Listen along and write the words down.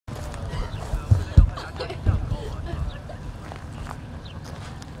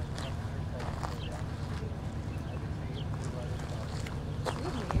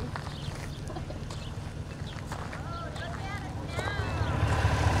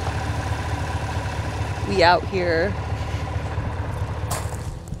be out here.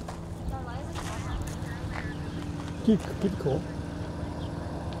 Keep cool.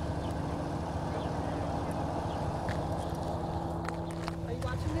 Are you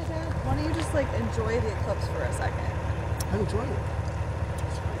watching it, Dad? Why don't you just like enjoy the eclipse for a second? I enjoy it.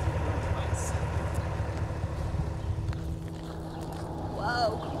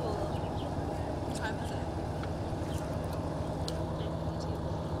 Whoa, cool. What time is it?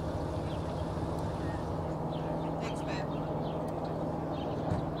 Thanks, babe.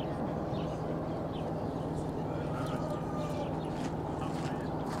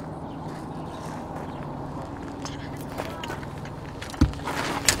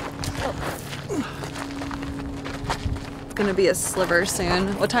 It's gonna be a sliver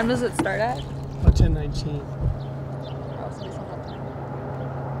soon. What time does it start at? 10:19.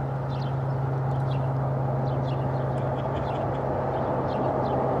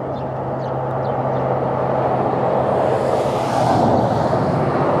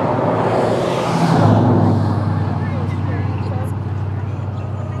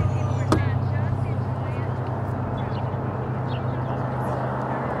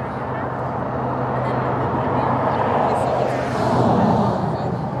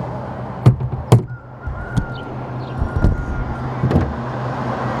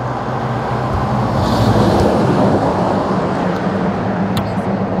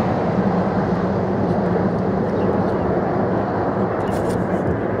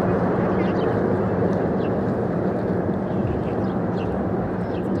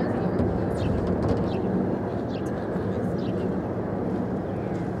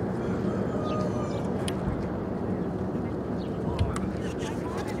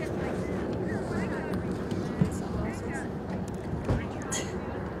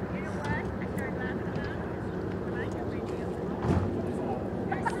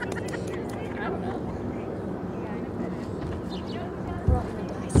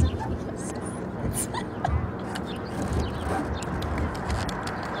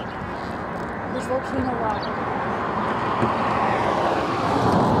 There's volcano rock.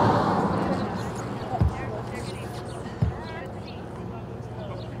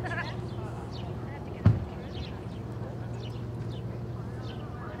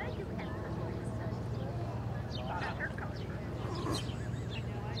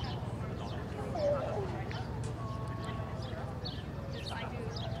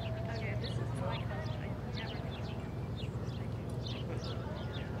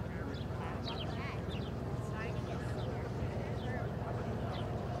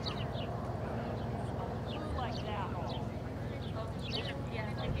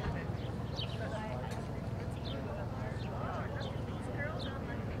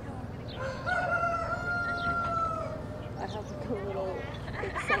 A little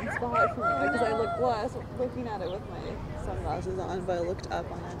like, sunspot from because I looked well, I was looking at it with my sunglasses on, but I looked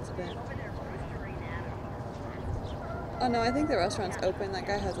up on accident. Oh no, I think the restaurant's open. That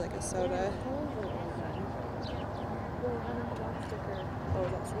guy has like a soda. Oh,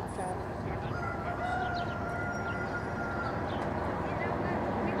 that's so sad.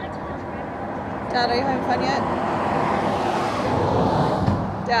 Dad, are you having fun yet?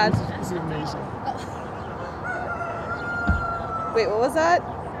 Dad. This is amazing. Wait, what was that?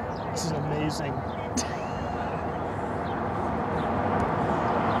 This is amazing.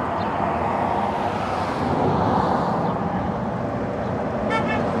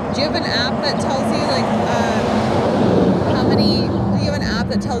 Do you have an app that tells you like how many? Do you have an app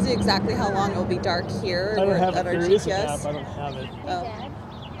that tells you exactly how long it will be dark here I don't have at it. our There GPS? is an app. I don't have it. Hey, Oh. Dad,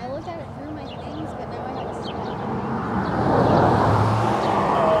 I looked at it through my things, but now I have a spot.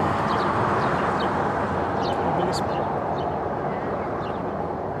 The biggest spot.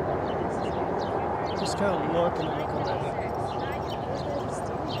 Just kind of look and then look away.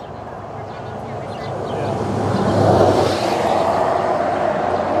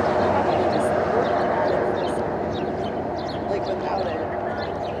 Like without it.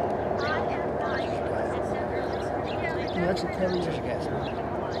 You actually can use There's your gas.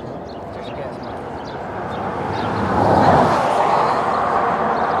 There's your gas.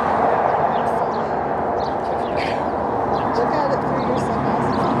 Look at it through your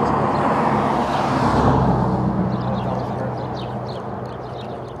sunglasses.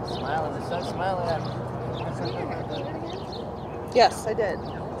 Smiling, the sun's smiling at me. Yes, I did.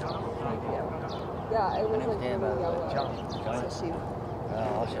 Yeah, it was like Yeah, really but yellow. John. So she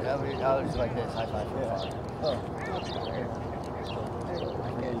I'll show you. I was just like this. High five. Oh. much better. I really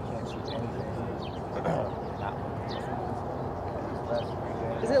like it.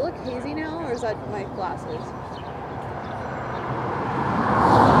 Does it look hazy now, or is that my glasses?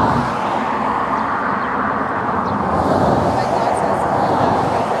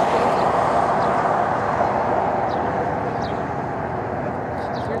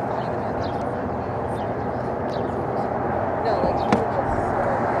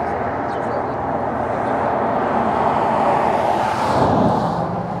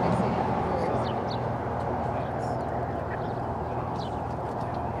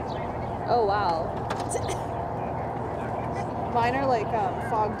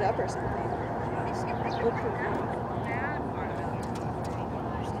 fogged up or something. Look pretty cool.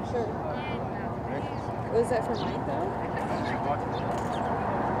 Sure. Was that for Mike though?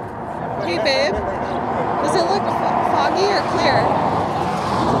 Hey babe, does it look foggy or clear?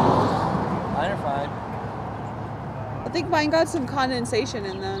 Mine are fine. I think mine got some condensation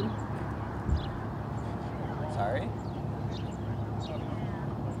in them. Sorry?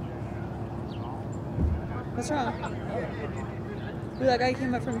 What's wrong? Ooh, that guy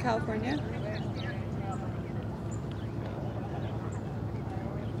came up from California?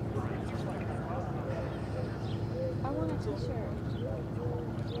 I want a t-shirt.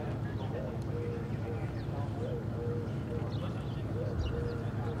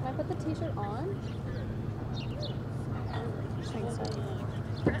 Can I put the t-shirt on? Thanks, sorry.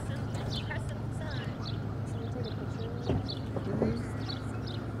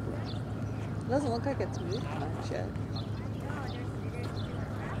 It doesn't look like it's moved much yet.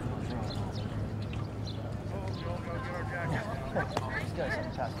 Just got some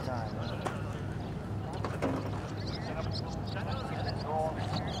tough time.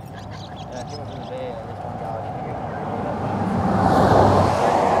 Yeah, I came up from the Bay. I just found out.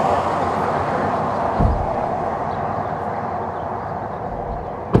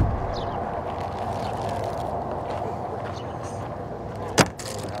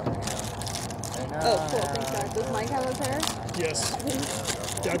 Oh, cool. Thanks, Zach. Does Mike have a pair? Yes.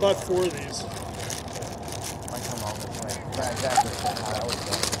 Yeah, I bought 4 of these. Might come out this way. Yeah, exactly.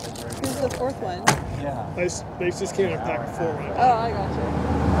 This is the 4th one. Yeah. They just came in a pack of 4. Right? Oh, I got you.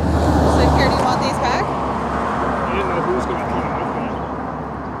 So here, do you want these back? I didn't know who was going to come with me.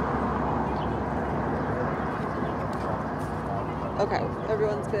 Okay,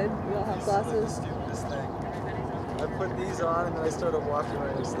 everyone's good. We all have glasses. This thing. I put these on and then I started walking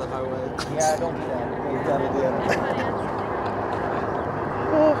right into the highway. Yeah, don't do that. Bad idea.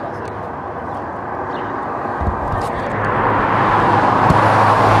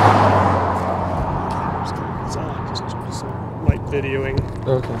 It's on, just light videoing.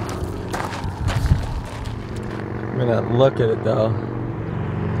 Okay. I'm gonna look at it though.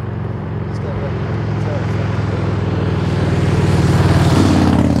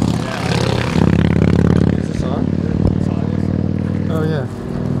 Is this on? Oh yeah.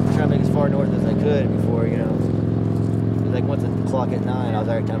 I'm trying to make as far north as I could before, you know. Like once the clock at 9, I was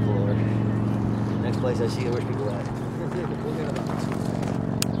already 10 floor. Next place I see, where's people at?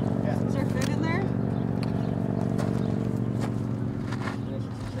 Is there food in there?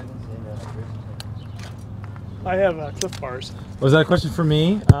 I have Cliff Bars. Was that a question for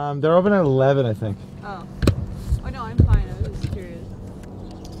me? They're open at 11, I think. Oh. Oh no, I'm fine. I was just curious.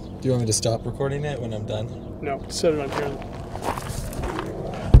 Do you want me to stop recording it when I'm done? No, set it on here.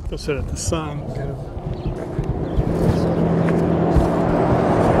 Go sit at the sun. Kind of.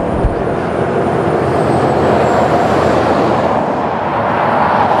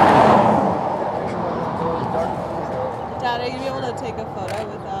 Dad, are you be able to take a photo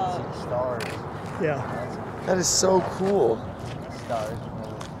without? Stars. Yeah. That is so cool. Stars.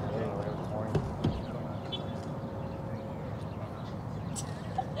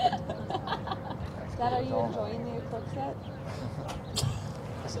 Dad, are you enjoying the eclipse yet?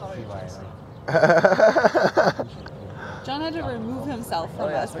 John had to remove himself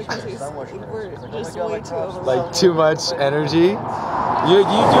from us because we're just way too overwhelmed. Like too much energy. You do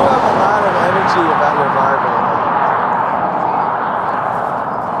have a lot of energy about your marble.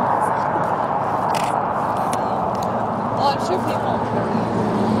 Well, I'm sure people.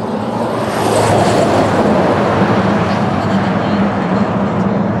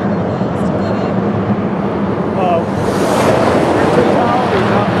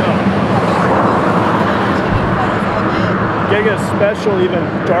 Get a special, even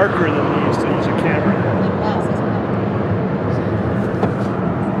darker than these to use a camera.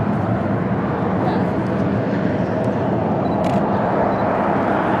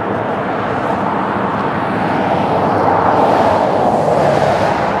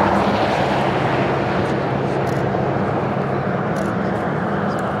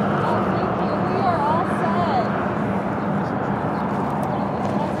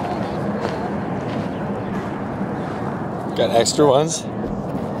 Got extra ones? They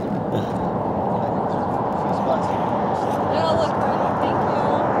all look pretty. Thank you.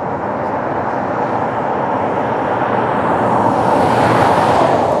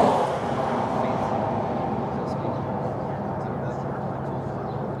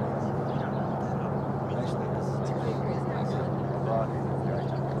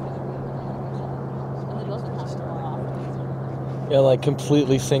 Yeah, like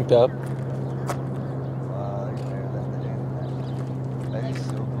completely synced up. Maybe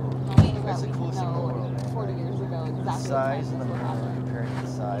exactly The size the of the time moon compared to the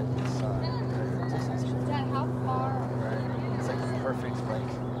size of the sun. Dad, how far? Right. It's like perfect, like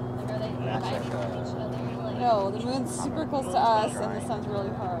Like, are they match, right like next to each other? Like, No, the moon's super close to us, and the sun's really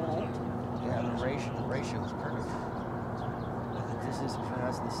far away. yeah, the ratio is perfect. The distance between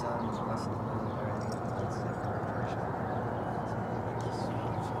us and the sun is less than the moon. Everything. That's the perfect ratio.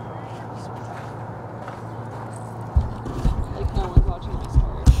 Like no one's watching my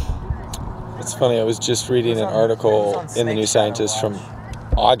story. It's funny. I was just reading an article in the New Scientist from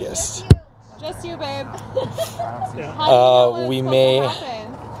August. Just you, babe. Yeah. How do you know when We it's may supposed to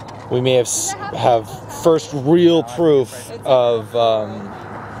happen? we may have first real proof of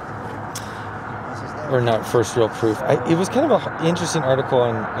or not first real proof. It was kind of an interesting article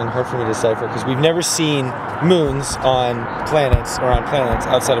and hard for me to decipher because we've never seen moons on planets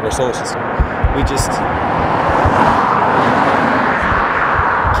outside of our solar system. We just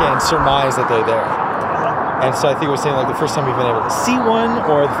can surmise that they're there. And so I think it was saying like the first time we've been able to see one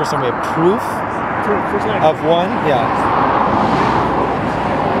or the first time we have proof of one. Yeah.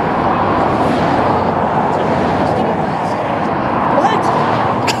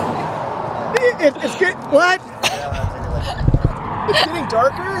 It's getting what? It's getting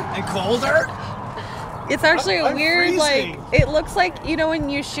darker and colder. It's actually I'm weird. freezing. Like it looks like when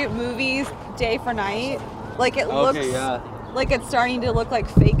you shoot movies day for night, like it looks like it's starting to look like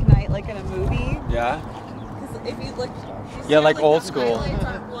fake night, like in a movie. Yeah. 'Cause if you look, Yeah, like old the school. highlights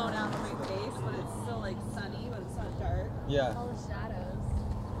aren't blown out of my face, but it's still like sunny, but it's not dark. Yeah. all the shadows.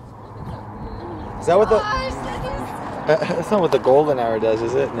 Is that what the? Gosh, that is. That's not what the golden hour does,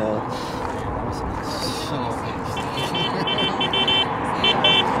 is it? No.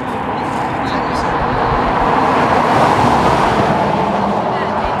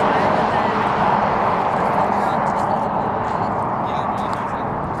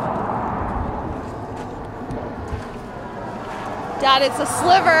 Dad, it's a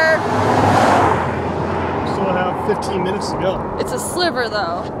sliver. Still have 15 minutes to go. It's a sliver,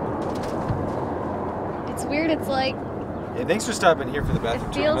 though. It's weird. It's like Yeah, thanks for stopping here for the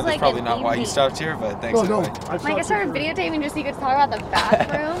bathroom. It too. feels That's like probably an not why you evening. stopped here, but thanks Oh, no. anyway. I've Mike, I talked started to you. videotaping just so you could talk about the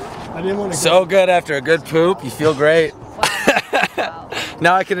bathroom. I didn't want to So good after a good poop. You feel great. Wow.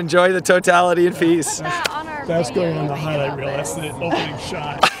 Now I can enjoy the totality in peace. Put that on our That's video going on the when we highlight get reel. off That's this. the opening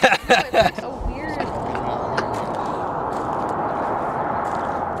shot. It's like so weird.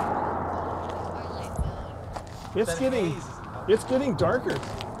 It's getting darker.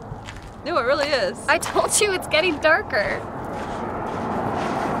 No, it really is. I told you it's getting darker. It's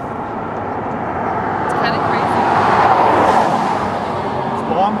kind of crazy.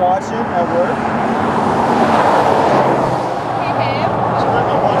 While I'm watching at work, Hey, babe. So I'm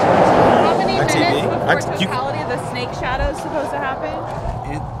not watching this. How many On TV? minutes before You- totality of the snake shadow is supposed to happen?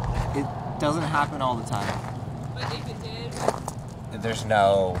 It doesn't happen all the time. But if it did, There's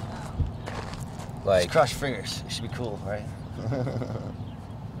no like. Just cross your fingers. It should be cool, right?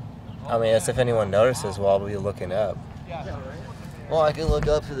 I mean, as if anyone notices while we're looking up. Well, I can look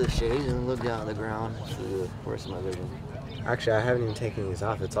up to the shade and look down at the ground to the worst of my vision. Actually, I haven't even taken these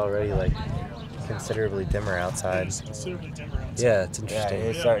off. It's already like considerably dimmer outside. It's considerably dimmer outside. Yeah, it's Yeah, interesting.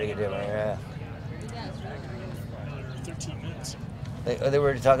 it's starting to get dimmer. Yeah. Another 13 minutes. They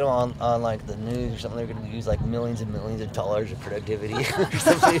were talking on like the news or something. They're going to use like millions and millions of dollars of productivity or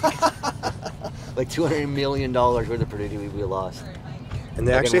something. Like $200 million worth of productivity we lost. And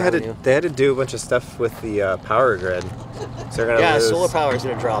they Like in actually had to revenue. do a bunch of stuff with the power grid. So they're gonna Yeah, lose. solar power is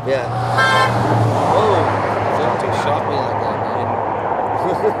going to drop. Yeah. Whoa! Don't shock me like that, man.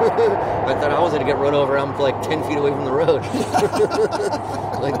 I thought I was going to get run over. I'm like 10 feet away from the road.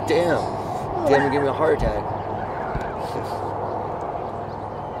 Like damn, give me a heart attack.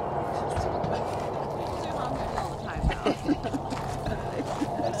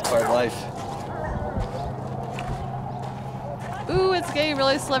 it's part of life. ooh, it's getting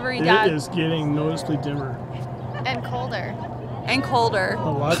really slivery, It Dad. is getting noticeably dimmer. And colder. And colder. A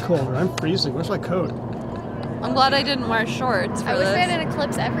lot colder. I'm freezing. Where's my coat? I'm glad I didn't wear shorts for I wish this. we had an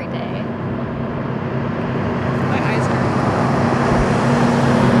eclipse every day. My eyes hurt.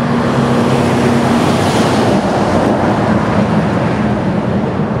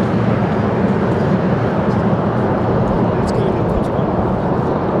 It's going to get much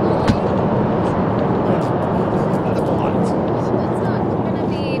better. That's a lot. It's not going to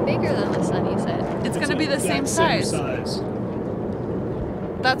be bigger than the sun, you said. It's going to be the same exact size.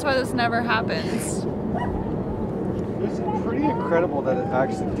 That's why this never happens. It's pretty incredible that it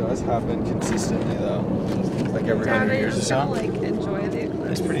actually does happen consistently, though. Like every 100 years or so. Like enjoy the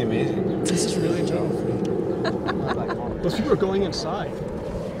eclipse. It's pretty amazing. This is really dope. Those people are going inside.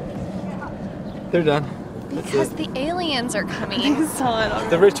 They're done. Because the aliens are coming. Saw it already.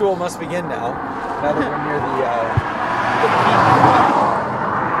 The ritual must begin now. Now that we're near the peak.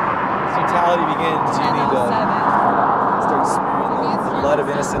 Totality begins. You need to start smearing the blood of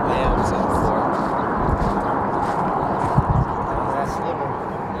innocent lambs on the floor. That's liver.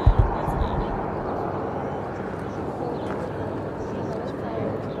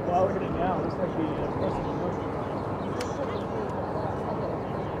 Wow, look at it now. Looks like the rest of the moon.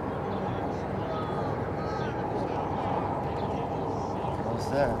 What's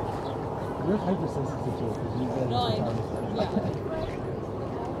there? You're hypersensitive to it because you've been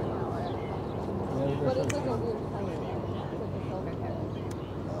But it's like a weird color.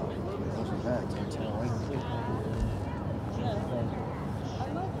 What's that? It's a tail light.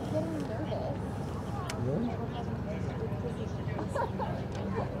 I'm like getting nervous.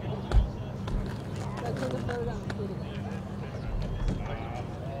 That's where the photo down the street again.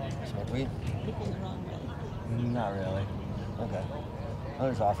 Smoke weed? Picking the wrong way. Not really. Okay. I'm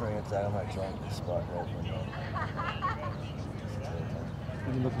just offering it because I'm not trying to spot right from now.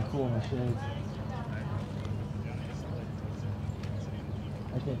 You're looking cool in my shades.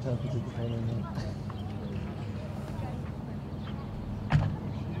 I can't tell if you took the photo or not.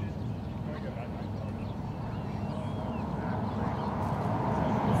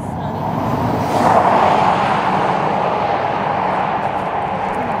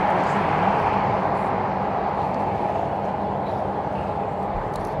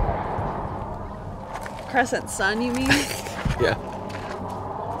 Crescent sun, you mean? Yeah.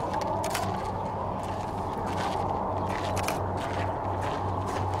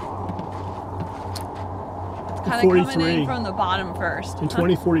 Kind of coming 43. in from the bottom first. In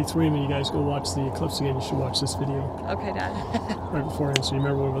 2043, when you guys go watch the eclipse again, you should watch this video Okay, Dad. right beforehand so you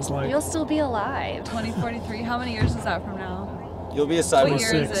remember what it was like. You'll still be alive. 2043. How many years is that from now? You'll be a What cyber.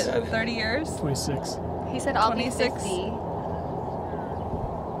 year is 26. it? 30 years? 26. He said I'll be 26. 50.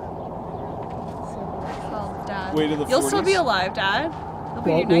 Oh, Dad. Wait till the You'll still be 40s? alive, Dad. You'll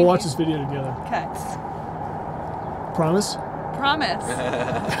be in Well, your we'll watch 90s. this video together. Okay. Promise? Promise.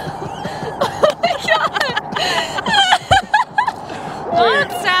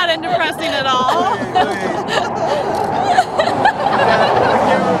 Not sad and depressing at all.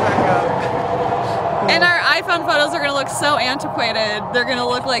 And our iPhone photos are going to look so antiquated. They're going to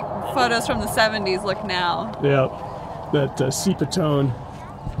look like photos from the 70s look now. Yeah. That sepia tone.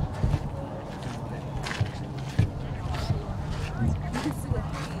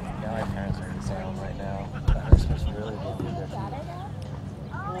 Now my parents are in town right now. They're supposed to really be there too.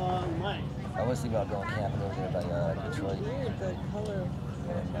 I was thinking about going camping over there by Detroit.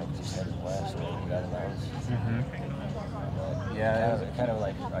 And like just heading west or we got in those. Yeah. Kind of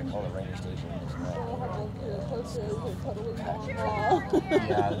like I call it ranger station. It's not.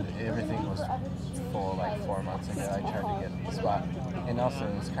 Yeah, everything was full like 4 months ago. I tried to get the spot. And also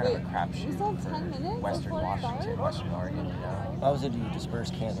it was kind of a crapshoot for Western Washington, Western Oregon, you know. How was it? Do you disperse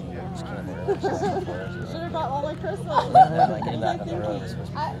camping or just camp wherever? Should have brought all my crystals. Like getting back on the road is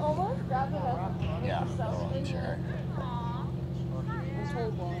supposed to be I almost grabbed it up. Yeah, oh, I'm sure.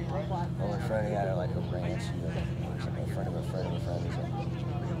 Well, we're Friday at like a ranch, you know, a friend of a friend of a friend or something.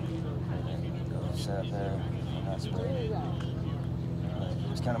 And set up there, hot spring. It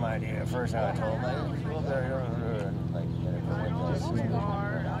was kind of my idea at first. How I told him, like, go up there, and like, then it went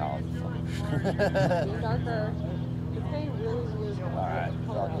Darker. It's getting really weird. All right, it's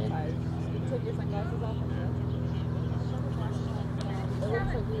all good. Take your sunglasses off. It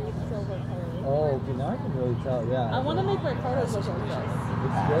looks like really silver color. Oh, okay, now I can really tell, yeah. I want to make my photos look like this.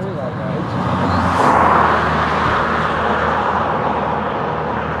 It's very like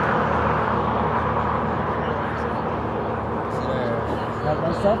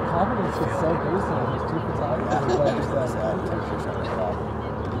my self-confidence is so boosted. I'm just too photography.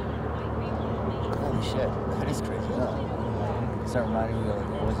 Holy shit, that is crazy, huh? Start reminding me of like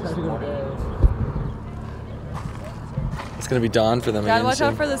boys this morning. It's gonna be dawn for them Dad, again watch out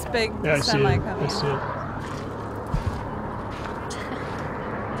soon. for this big Yeah, I see semi it. coming. I see it.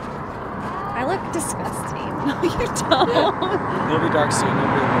 I look disgusting. No, you don't. It'll be dark soon. It'll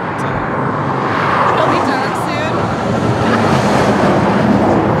be a moment of time. It'll be dark soon.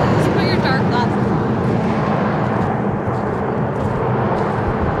 Just put your dark glasses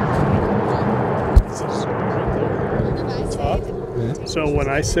So when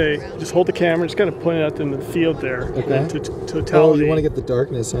I say, just hold the camera, just kind of point it out in the field there. Okay. And totality. Oh, you want to get the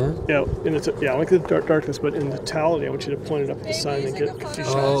darkness, huh? Yeah, I want to get the darkness, but in totality, I want you to point it up at the sun and get a few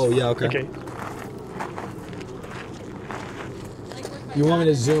shots. Oh, yeah, okay. Okay. You want me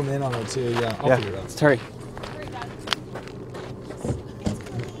to zoom in on it too? Yeah, I'll figure it out. Let's hurry.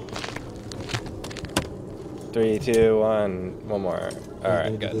 3, 2, 1. One more. All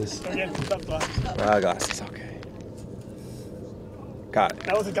right, good. Okay, stop glasses. Glasses. Okay. Got it.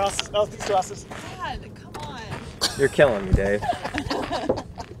 That was the glasses. That was these glasses. Dad, come on. You're killing me, Dave.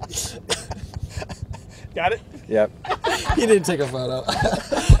 Got it? Yep. He didn't take a photo.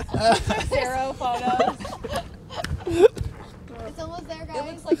 0 photos. It's almost there, guys. It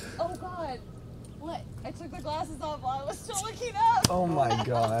looks like, oh God. What? I took the glasses off while I was still looking up. Oh my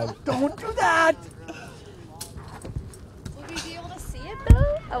god. Don't do that! Will we be able to see it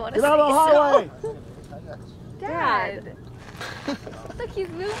though? I want to Get see out of the highway! Dad. Look, he's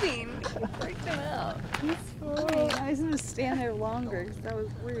moving. You freaked him out. He's fine. I was gonna stand there longer because that was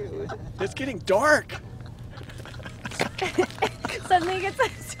rude. It's getting dark. Suddenly it gets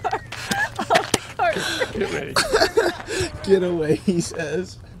so dark. All the cars. Get ready. Get away, he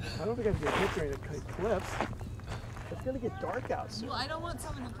says. I don't think I can get a picture in Eclipse. It's gonna get dark out soon. Well, I don't want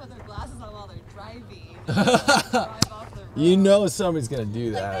someone to put their glasses on while they're driving. Drive off the road. You know somebody's gonna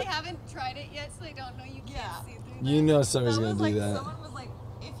do Like they that. haven't tried it yet, so they don't know you can't Yeah. see through. You know somebody's That gonna was do like, that. someone was like,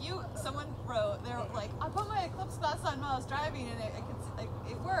 someone wrote, they're like, I put my Eclipse glasses on while I was driving and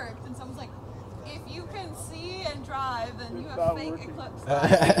it worked. And someone's like, if you can see and drive, then you It's have not fake working. Eclipse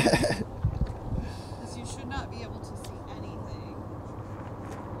glasses. Because you should not be able to see anything.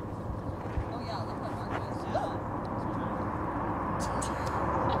 Oh yeah, look what Mark is. Yeah.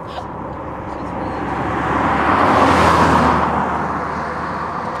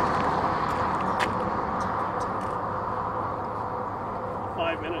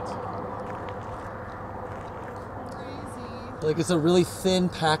 Crazy. Like it's a really thin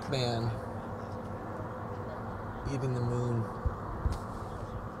Pac-Man eating the moon.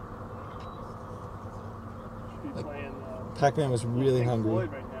 Be playing Pac-Man was really Pink hungry.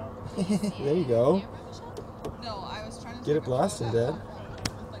 Floyd right now. There you go. No, I was trying to Get take it a blasted, photo Dad.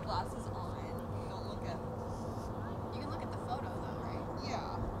 with my glasses on. Don't look at. You can look at the photo though, right?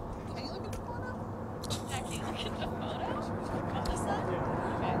 Yeah. Can you look at the photo? I can't look at the photo. On the side?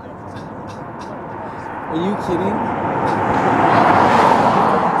 Are you kidding?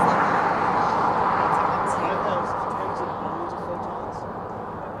 That has tens of billions of photons.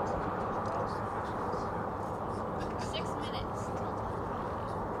 6 minutes.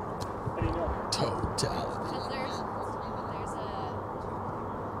 How do you know? Total. Because there's a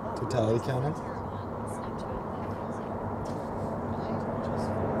Totality counter? filter on Snapchat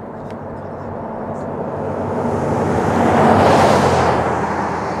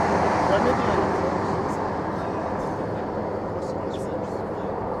That may be on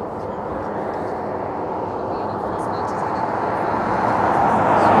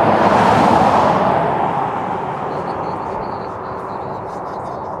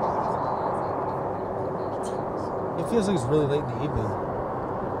It feels like it's really late in the evening.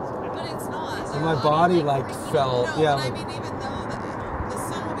 But it's not. And my body like felt, No, yeah, but like, I mean, even though the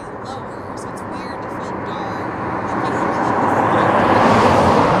sun will be lower, so it's weird to feel dark. Like, you know,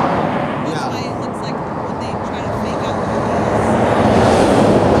 that's yeah. why it looks like when they try to fake out what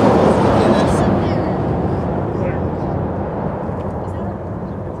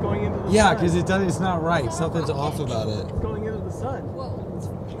It's going into the Yeah, sun. because it's not right. Something's off about it. It's going into the sun. it is. Whoa, it's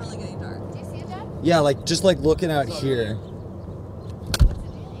really getting dark. Do you see it, Dad? Yeah, like just like looking out here. What's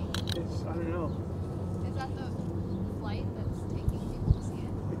it doing? It's, I don't know. Is that the flight that's taking people to see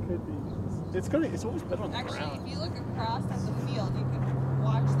it? It could be. It's always been on the Actually, ground. if you look across at the field, you can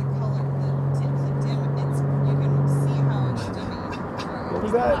watch the color, the dim. You can see how it's dimming. What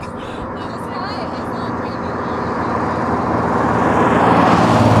was that? The sky is not bringing me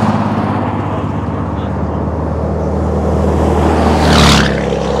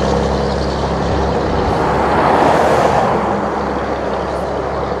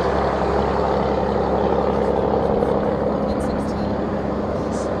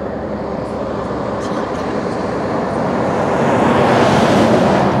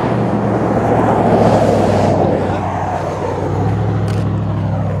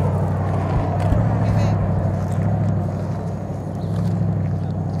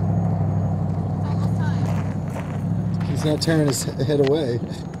He's not turning his head away.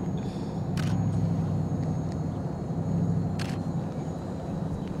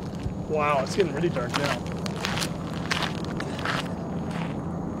 Wow, it's getting really dark now.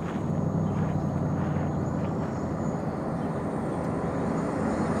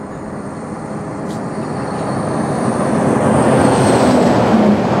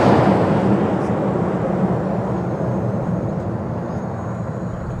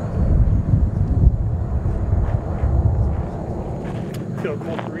 Feel a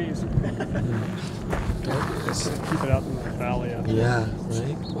cold breeze. Darkness. Keep it out in the valley. Yeah,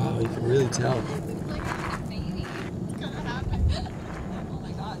 right? Wow, you can really tell. Like a face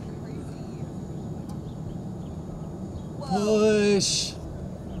Push.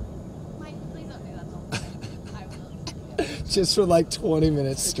 Mike, please don't do that the whole time. I will. Just for like 20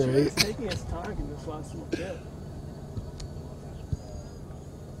 minutes straight. It's taking its time in this last little bit.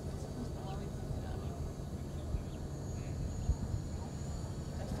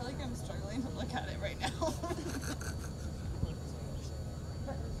 I feel like I'm struggling to look at it right now.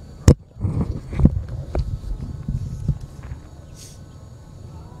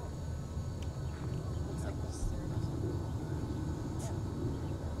 Looks like this.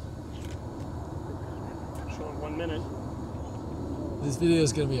 Showing 1 minute. This video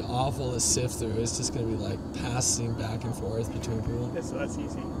is gonna be awful to sift through. It's just gonna be like passing back and forth between people. That's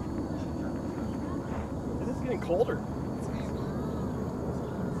easy. It is getting colder.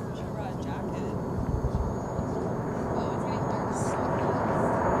 Should have brought a jacket. Oh, it's getting dark so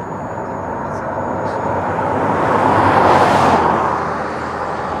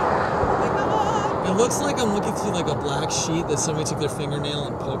fast. It looks like I'm looking through like a black sheet that somebody took their fingernail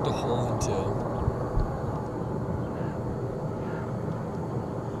and poked a hole into.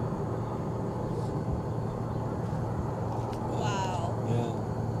 Wow. Yeah.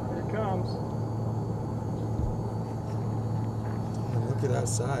 Here it comes. And look at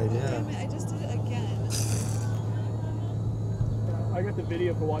outside, yeah. Damn it, I just did it again. I got the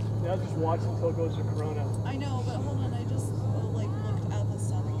video for watching. Now just watch until it goes to Corona. I know, but hold on, I just like looked at the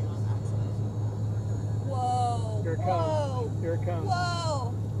sun again on accident. Whoa. Here it Whoa. comes. Here it comes.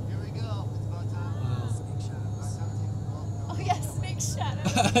 Whoa. Oh yeah, snake shadow.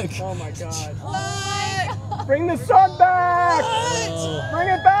 Oh my God. What? Bring the sun back! What? Bring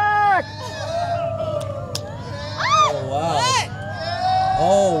it back! Oh wow. What?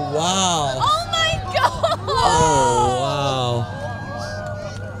 Oh wow. Oh my god! Oh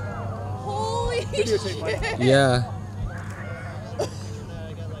Holy Videotape, Mike. shit! wow. Yeah.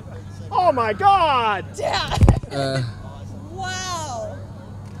 Oh my God! Dad! Wow!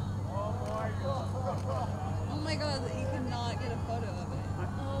 Oh my god, you cannot get a photo of it.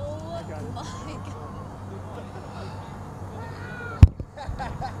 Oh my god. Wow.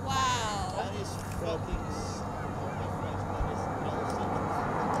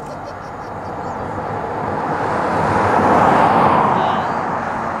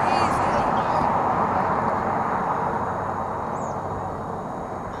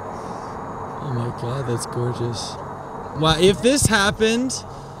 Oh my god, that's gorgeous. Wow, if this happened,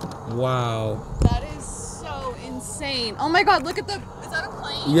 wow. That is so insane. Oh my god, look at the. Is that a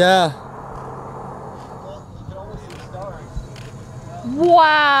plane? Yeah.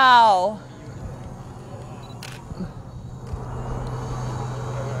 Wow.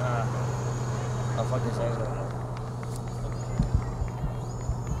 How fucking say that?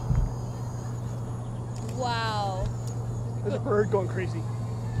 Wow. There's a bird going crazy.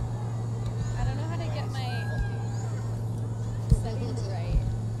 I don't know how to get my settings right.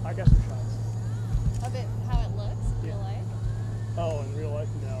 I got some shots. Of it, how it looks in real life. Oh, in real life,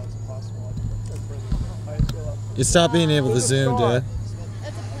 no, it's impossible. That's brilliant. I just go up. You stop being able to zoom, dude.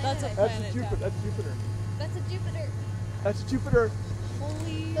 That's a planet. That's a I think. That's planet. Jupiter. That's Jupiter. That's a Jupiter. That's Jupiter.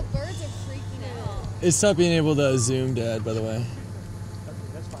 Holy. The birds are freaking out. It stopped being able to zoom, Dad, by the way.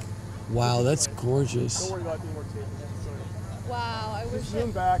 That's fine. Wow, that's Don't gorgeous. worry about being more tape. Wow, I wish Just it.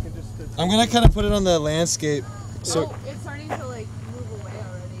 zoom back and just. I'm gonna kind of put it on the landscape. So, Oh, it's starting to like move away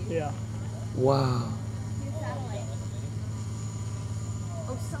already. Yeah. wow.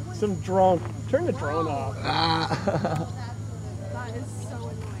 Oh, someone. Some drone. Turn the drone off. Ah. That is so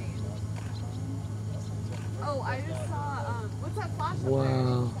annoying. Oh, I just saw. What's that flash? up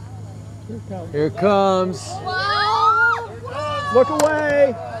Wow. Here it comes. Here it comes. there? Wow! Wow! Look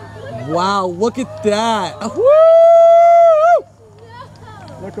away. Wow, look at that. Woo!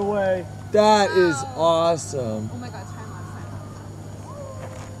 Look away. That is awesome. Oh my god, time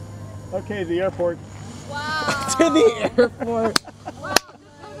lapse. Okay, the airport. Wow! To the airport. Wow!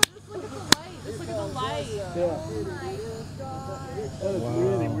 Just look at the light. Just look at the light. Yeah. Oh my god. That is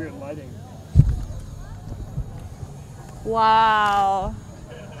really weird lighting. Wow.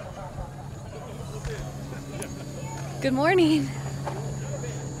 Good morning.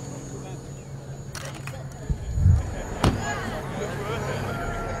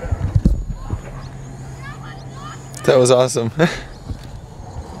 That was awesome.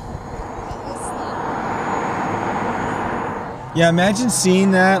 Yeah, imagine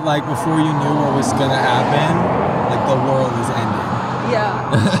seeing that like before you knew what was gonna happen. Like the world is ending.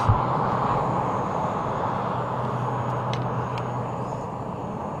 Yeah.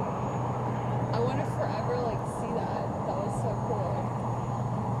 I want to forever like see that. That was so cool.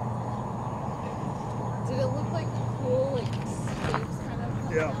 Did it look like cool like shapes kind of?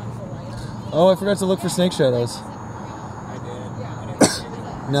 Yeah. Oh, I forgot to look for snake shadows.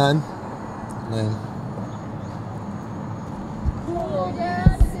 None. Lame. Oh,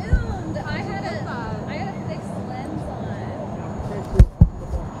 Dad zoomed. I had a fixed lens on.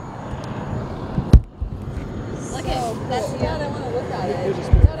 Look at that's Dad. I want to look at it.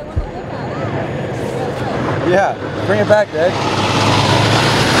 Dad, I want to look at it. Yeah, bring it back, Dad.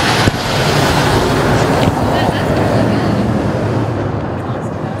 That's really good.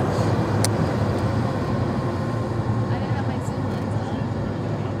 Awesome, Dad. I didn't have my zoom lens on.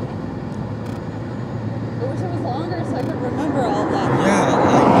 I wish it was longer so I could remember all that. Yeah,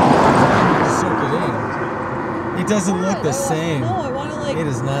 like soak it in. It doesn't look the same. No, I want to like. It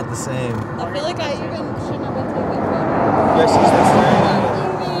is not the same. I feel like I even shouldn't have been taking photos. Yeah, she's just staring at it.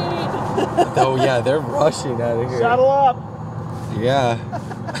 What Oh yeah, they're rushing out of here. Saddle up. Yeah.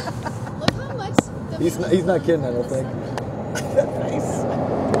 Look how much. He's not kidding, I don't think. Nice.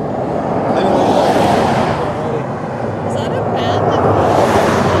 Is that a bat?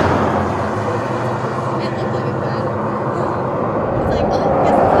 It looked like a bat. It's like, oh,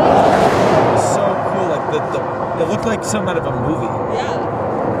 yes, It's so cool. Like it looked like something out of a movie. yeah.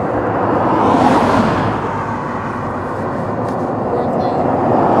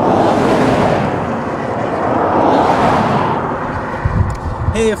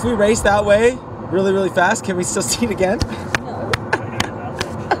 Hey, if we race that way really, really fast, can we still see it again?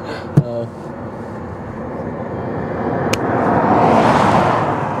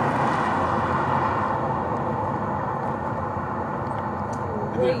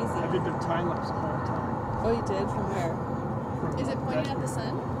 Crazy. I did the time lapse the whole time. Oh, you did? From where? Is it pointing at the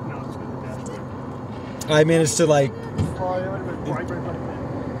sun? No, it's good. I managed to like, Oh, it would have been bright, bright, bright.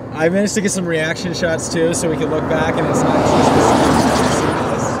 I managed to get some reaction shots too, so we could look back and it's not just the same.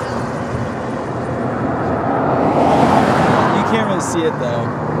 You can't really see it though,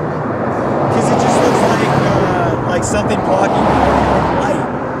 because it just looks like something blocking light.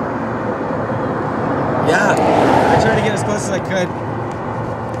 Yeah, I tried to get as close as I could.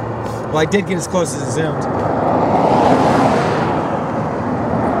 Well, I did get as close as it zoomed.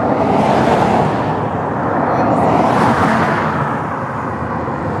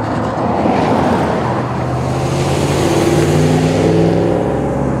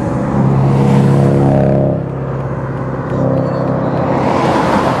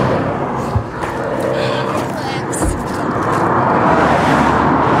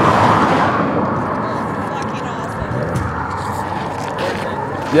 Fucking awesome.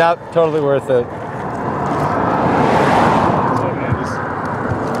 Yep, totally worth it.